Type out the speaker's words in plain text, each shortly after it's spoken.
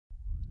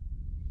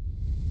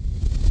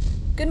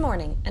Good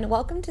morning, and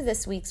welcome to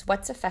this week's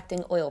What's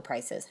Affecting Oil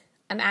Prices.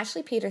 I'm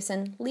Ashley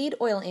Peterson, lead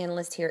oil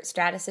analyst here at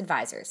Stratas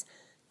Advisors.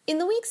 In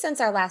the week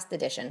since our last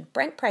edition,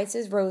 Brent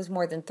prices rose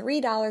more than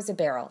 $3 a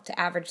barrel to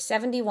average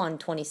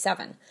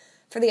 $71.27.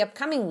 For the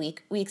upcoming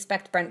week, we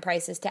expect Brent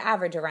prices to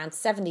average around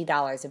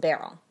 $70 a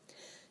barrel.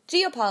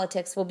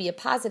 Geopolitics will be a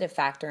positive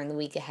factor in the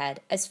week ahead,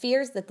 as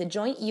fears that the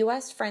joint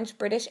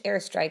U.S.-French-British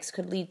airstrikes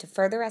could lead to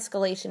further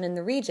escalation in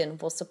the region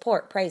will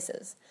support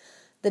prices.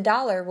 The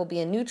dollar will be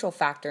a neutral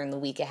factor in the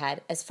week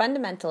ahead, as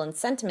fundamental and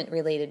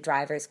sentiment-related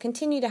drivers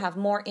continue to have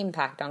more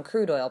impact on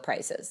crude oil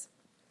prices.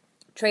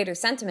 Trader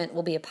sentiment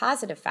will be a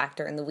positive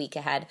factor in the week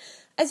ahead,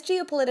 as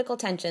geopolitical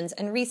tensions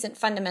and recent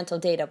fundamental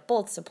data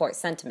both support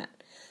sentiment.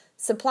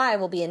 Supply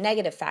will be a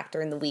negative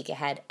factor in the week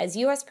ahead, as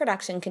U.S.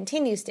 production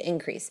continues to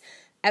increase.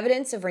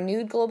 Evidence of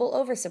renewed global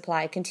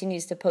oversupply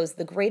continues to pose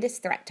the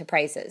greatest threat to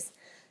prices.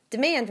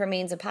 Demand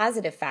remains a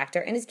positive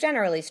factor and is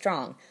generally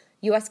strong.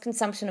 U.S.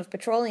 consumption of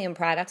petroleum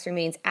products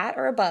remains at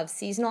or above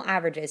seasonal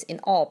averages in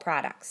all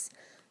products.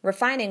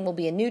 Refining will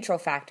be a neutral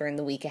factor in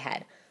the week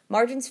ahead.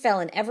 Margins fell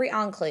in every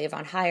enclave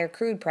on higher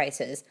crude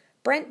prices.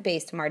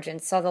 Brent-based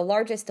margins saw the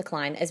largest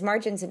decline, as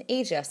margins in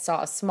Asia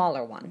saw a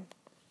smaller one.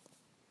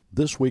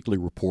 This weekly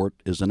report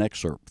is an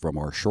excerpt from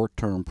our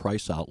short-term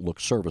price outlook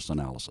service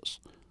analysis.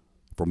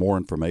 For more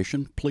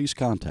information, please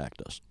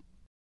contact us.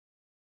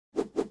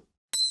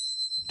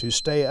 To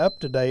stay up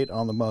to date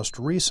on the most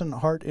recent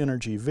Hart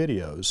Energy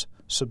videos,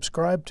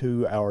 subscribe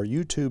to our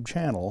YouTube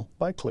channel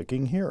by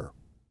clicking here.